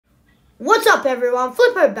What's up, everyone?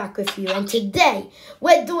 Flipper back with you, and today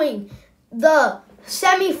we're doing the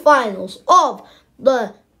semi-finals of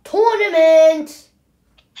the tournament.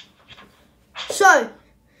 So,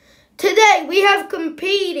 today we have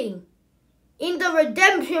competing in the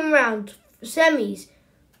redemption round semis,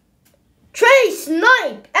 Trey,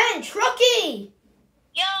 Snipe, and Trucky.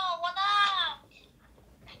 Yo, what up?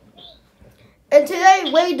 And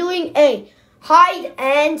today we're doing a hide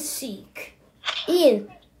and seek in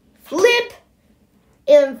Flip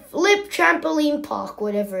Trampoline Park,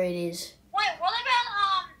 whatever it is. Wait, what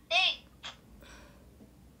about thing?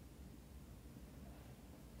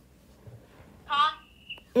 Huh?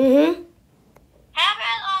 How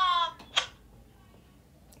about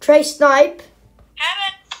Trey, Snipe. how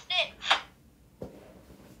about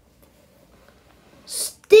Stitch?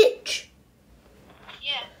 Stitch.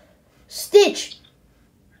 Yeah. Stitch.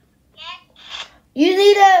 Yeah. You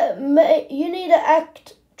need to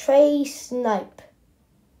act Trey, Snipe.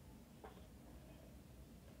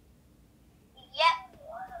 Yep.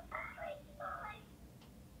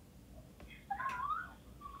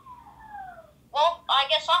 Well, I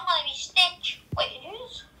guess I'm gonna be Stitch. Wait,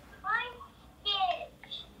 who's? I'm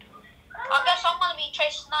Stitch. I guess I'm gonna be Trey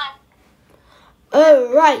Snipe.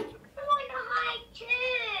 Oh, right. I want to hide too.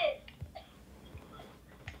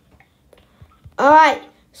 Alright,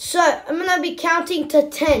 so I'm going to be counting to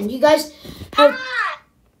 10. You guys have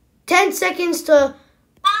 10 seconds to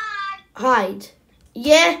hide.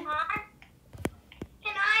 Yeah? Can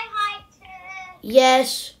I hide too?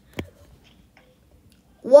 Yes.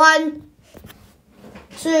 1,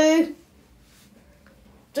 2,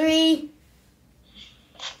 3,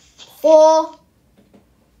 4,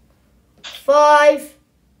 5,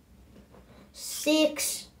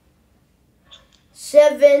 6,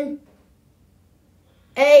 7,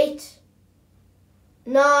 8,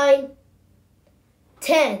 9,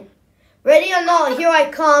 10. Ready or not, here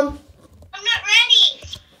I come. I'm not ready.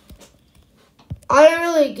 I don't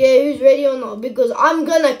really care who's ready or not because I'm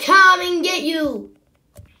gonna come and get you.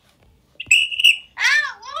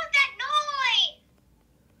 Ah, what was that noise?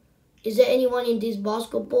 Is there anyone in these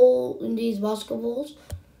basketballs?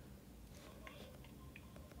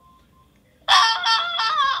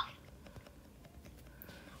 Ah!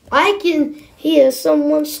 I can hear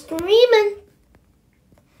someone screaming.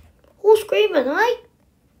 Who's screaming, right?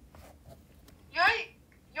 Yoy!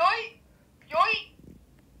 Yoy! Yoy!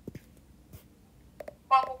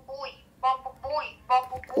 Bubble boy! Bubble boy!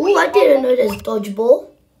 Bubble boy! Oh, I didn't know there's dodgeball.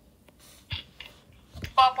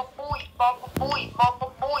 Bubble boy! Bubble boy!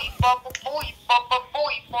 Bubble boy! Bubble boy! Bubble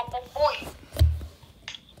boy! Bubble boy!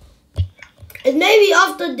 And maybe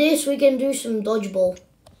after this we can do some dodgeball.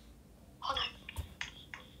 Oh no!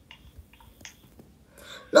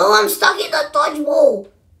 No, I'm stuck in the dodgeball.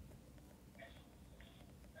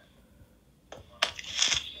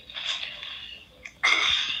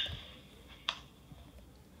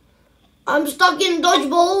 I'm stuck in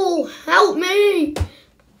dodgeball. Help me.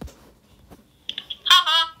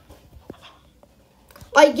 Haha!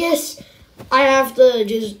 I guess I have to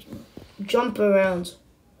just jump around.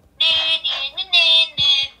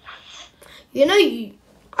 You know,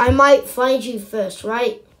 I might find you first,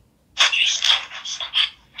 right?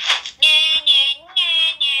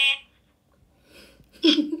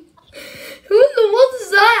 What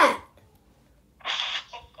is that?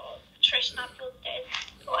 Oh god, Trish not feel dead.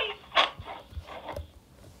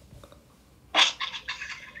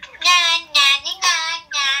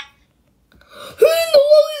 Who in the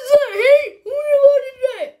world is that? Hey, what is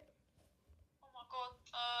that? Oh my god,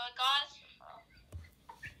 guys.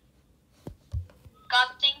 God,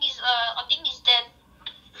 I think he's dead.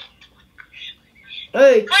 Hey,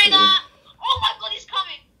 Ready that? Oh my god, he's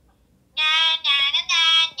coming. Nah, nah, nah,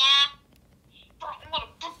 nah, nah. Bro, I'm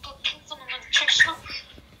gonna put the things on the Trish.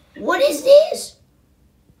 what is this?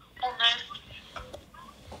 Oh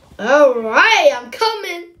no. All right, I'm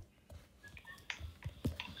coming.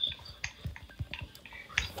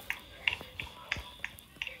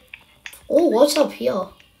 Oh, what's up here?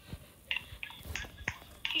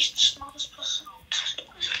 He's the smartest person.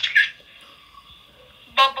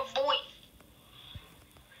 Bubba boy.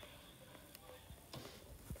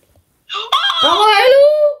 Oh, hello.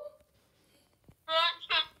 Run,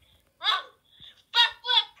 run, run.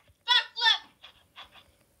 Backflip, backflip.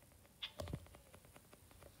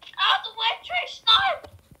 Out the way, Trish, no.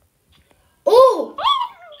 Oh,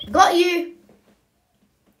 got you.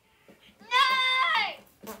 No.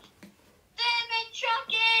 Damn it,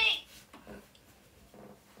 Chucky.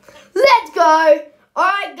 Let's go. All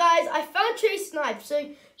right, guys, I found Trey Snipe, so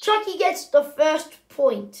Chucky gets the first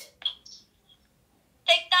point.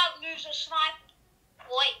 Take that, loser snipe.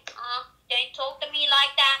 Boy,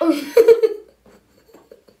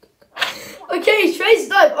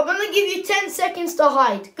 gonna give you 10 seconds to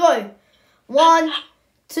hide. Go. 1,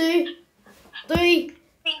 2, 3,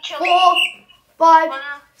 4, 5,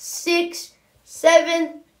 6,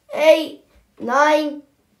 7, 8, 9,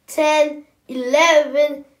 10,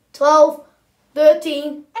 11, 12,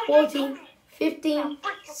 13, 14, 15,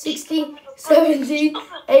 16, 17,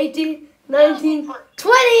 18, 19,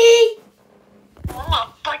 20. I'm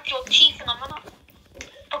gonna break your teeth and I'm gonna...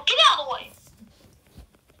 Oh, get out of the way.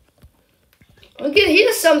 I can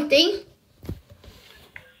hear something.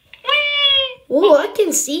 Whee! Oh, I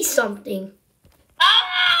can see something.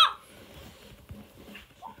 Ah!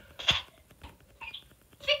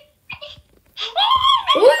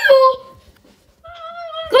 Oh,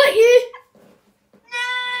 got you.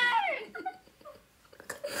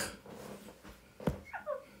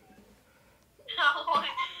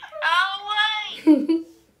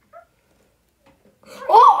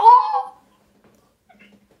 Oh.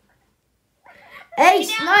 Hey,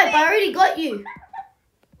 Snipe, I already got you.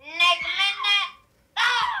 Next minute.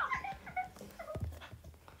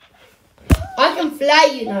 I can fly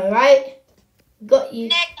you now, right? Got you.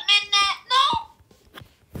 Next minute. No.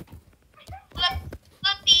 Flip,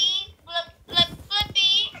 flippy, flip, flip,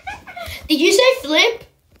 flippy. Did you say flip?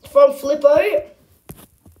 From Flippo?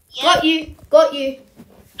 Yeah. Got you. Got you.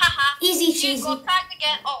 Haha. Easy You cheesy. got tagged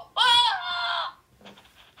again. Oh.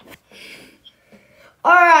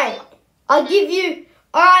 Alright. I'll give you.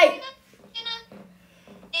 Alright.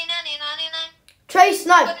 Trey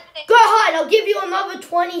Snipe. Go hide. I'll give you another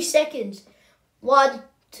 20 seconds. 1,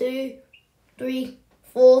 2, 3,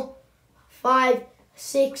 4, 5,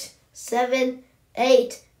 6, 7,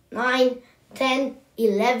 8, 9, 10,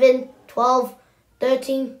 11, 12,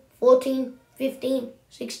 13, 14, 15,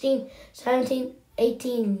 16, 17,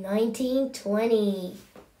 18, 19, 20.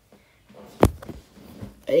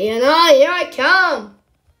 You know, here I come.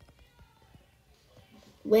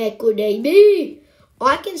 Where could they be?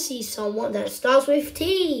 I can see someone that starts with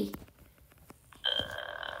T.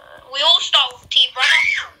 We all start with T,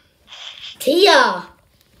 brother. Tia.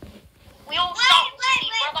 We all start with T,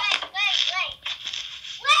 brother.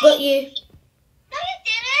 Got you. No, you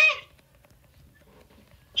didn't.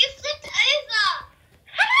 You flipped over.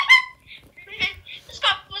 This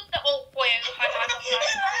guy flipped the old boy over.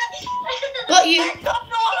 Got you. Come to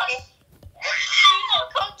us. Do not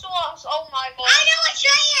come to us. Oh my god. I know what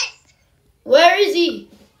Trey is. Where is he?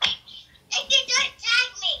 If you don't tag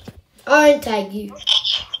me. I won't tag you.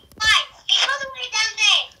 Fine. It's all the way down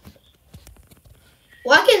there.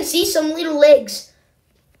 Well, I can see some little legs.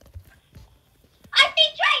 I see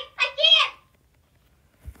Trey. I see him.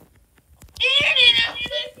 He's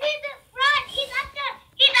in the front. He's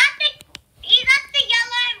at the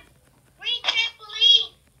yellow green trampoline.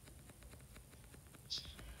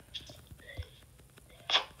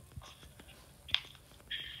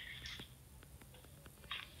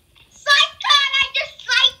 Psychon, I just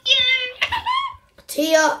liked you.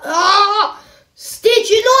 Tia. Ah! Stitch,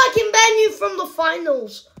 you know I can ban you from the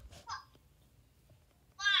finals.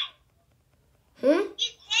 Why? Hmm?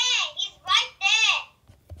 He's there. He's right there.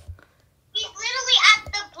 He's literally at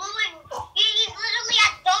the blue and he's literally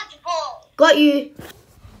at dodgeball. Got you.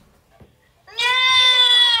 No.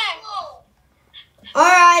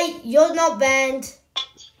 Alright, you're not banned.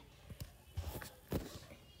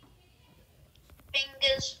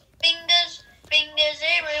 Fingers, fingers, fingers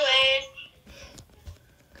everywhere.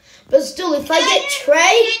 But still, if I get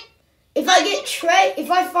Trey, if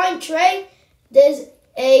I find Trey, there's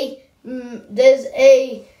a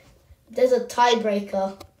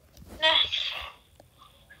tiebreaker.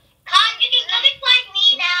 Can't you can come and find me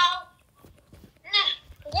now?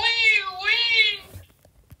 Wee.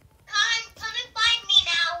 Can't come and find me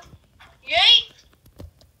now. Yay.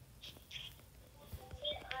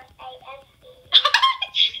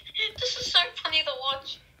 This is so funny to watch.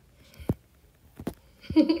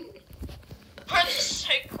 Bro, this is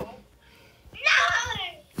so cool.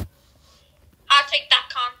 No! I'll take that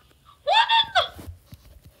con. What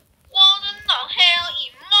in the hell?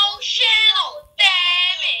 Emotional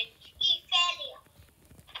damage. Failure.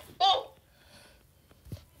 Oh.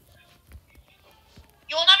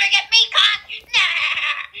 You'll never get me, con. Nah.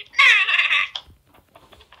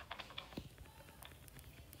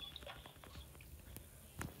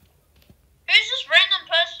 Who's this random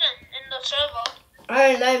person in the server? I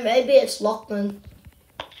don't know, maybe it's Lachlan.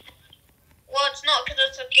 Well, it's not because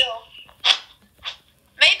it's a girl.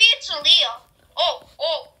 Maybe it's a Leah. Oh.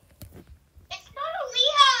 It's not a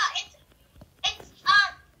Leah.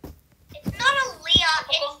 It's not a Leah.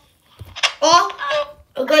 It's Oh,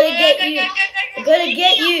 I'm gonna get you. I'm gonna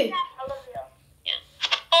get you. I love Leah. Yeah.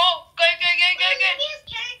 Oh, go. His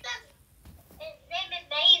character, his name is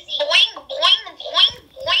Maisie.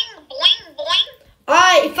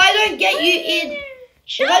 Alright, if I don't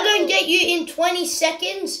get you in 20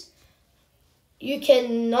 seconds, you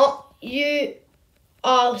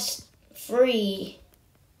are free.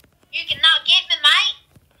 You cannot get me, mate.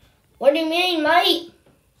 What do you mean, mate?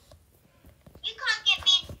 You can't get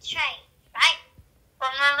me in the train, right?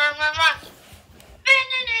 Run.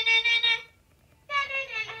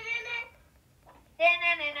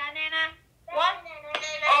 What?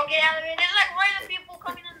 Oh, get out of here. There's like random people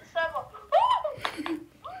coming in the server.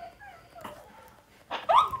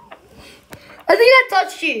 I think I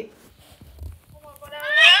touched you. Oh my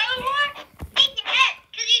God. Take your head,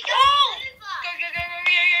 because you don't.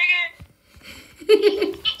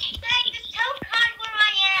 Dad, just tell Con where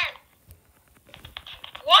I am.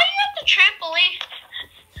 Why do you have the trampoline?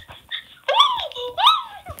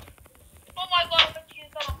 Oh my God, but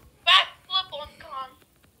she's gonna backflip on Con.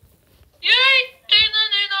 Yay!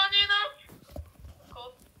 Nina.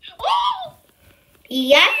 Cool. Oh!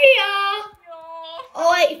 Yeah. Oh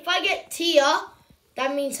wait, if I get Tia,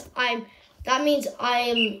 that means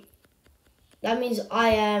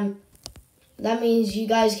you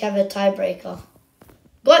guys have a tiebreaker.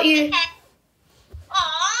 Got you.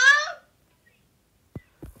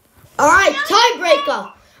 Alright,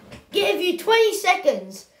 tiebreaker. Give you 20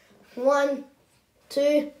 seconds. 1,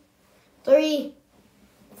 2, 3,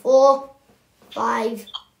 4, 5,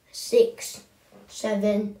 6,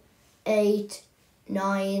 7, 8,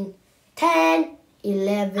 9, 10,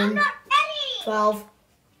 11, 12,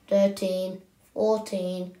 13,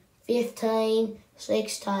 14, 15,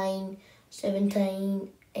 16, 17,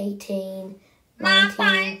 18,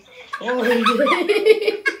 19, 20.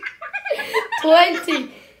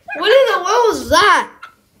 20. What in the world was that?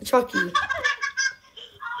 Chucky.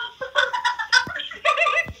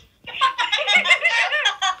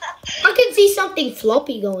 I can see something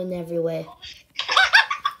floppy going everywhere.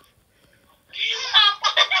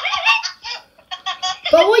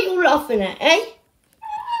 But what are you laughing at, eh?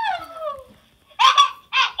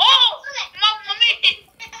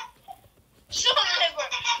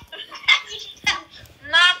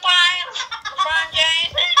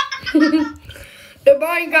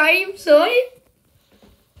 LeBron James, sorry?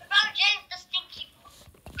 LeBron James, the stinky.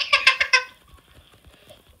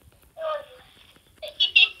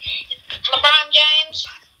 LeBron James.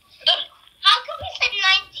 How come we said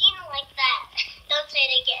 19 like that? Don't say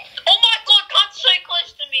it again. Oh my God, come so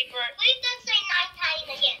close to me, bro. Please don't say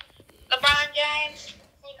 19 again. LeBron James.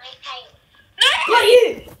 Say 19. No! Got you!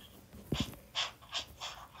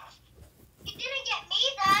 You didn't get me,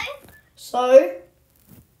 though. So?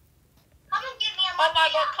 Oh my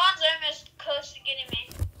God, Con's almost close to getting me.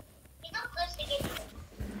 He's not close to getting me.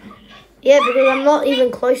 Yeah, because I'm not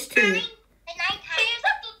even close to you.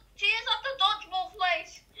 Cheers at the dodgeball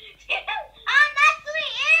place. I'm actually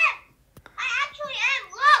in. I actually am.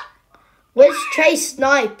 Look. Where's Trey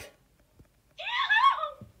Snipe?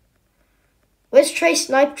 Where's Trey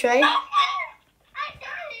Snipe, Trey?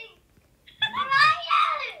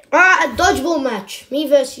 Alright, a dodgeball match. Me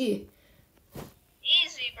versus you.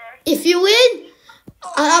 Easy, bro. If you win,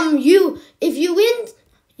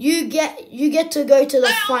 you get to go to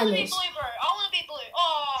the finals. I want to be blue, bro. I want to be blue. Oh,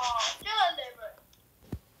 bro.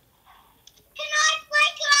 Can I play?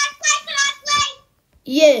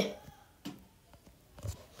 Yeah.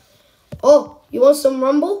 Oh, you want some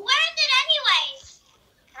rumble? Where is it anyways?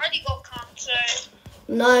 I already got Con, so.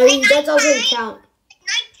 No, that doesn't count.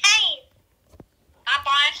 19. Not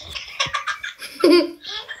buying.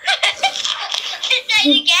 Say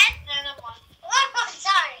it again? No, never mind. Oh,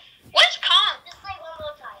 sorry. Where's Con? Just play one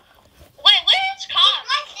more time. Wait, where's Con?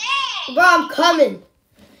 Right there. Bro, I'm coming.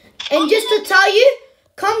 And just to tell you,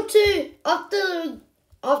 come to after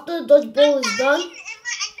dodgeball is done.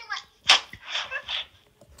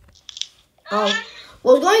 Oh,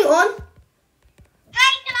 what's going on?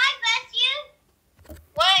 Hey, can I verse you?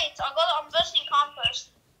 Wait, I'm versing Con first.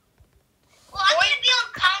 Well, I'm gonna be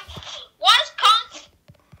on Con's team. Where's Con?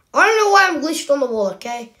 I don't know why I'm glitched on the wall,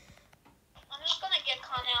 okay? I'm just gonna get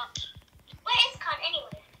Con out. Where is Con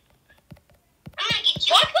anyway? I'm gonna get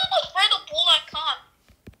you. Why can't I throw the ball at Con?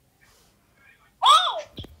 Oh!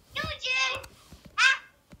 No, Jay! Ah!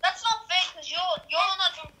 That's not fair because you're on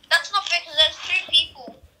a... That's not fair because there's 2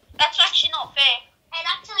 people. That's actually not fair. It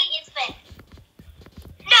actually is fair.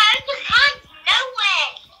 No, because Con's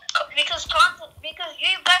nowhere. Because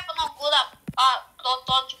you both are not good at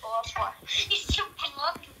dodgeball, that's why. You still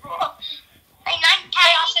dodgeball. Say 19.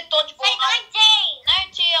 Hey, I said dodgeball. Say 19. No,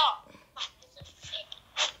 Tia.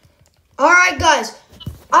 Alright, guys.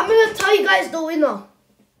 I'm going to tell you guys the winner.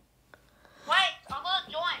 Wait, I'm going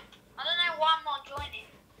to join. I don't know why I'm not joining.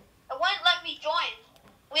 It won't let me join.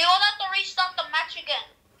 We all have to restart the match again.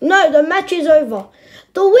 No, the match is over.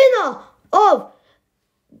 The winner of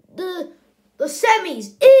the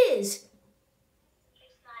semis is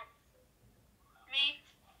Me.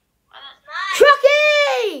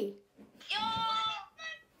 Truckee! Yo!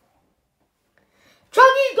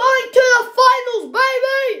 Truckee's going to the finals,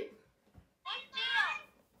 baby!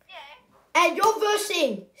 Yeah. And you're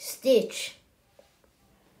versing Stitch.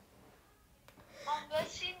 I'm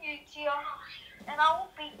versing you, Tia. And I will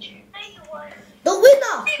beat you. The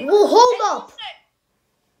winner will hold up.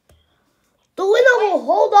 The winner will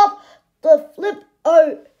hold up the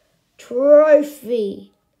Flip-O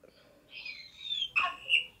trophy.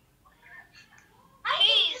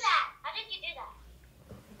 How did you do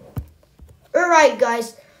that? Alright, guys.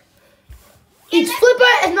 It's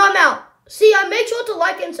Flip-O and I'm out. See ya. Make sure to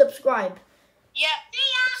like and subscribe. Yeah.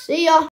 See ya.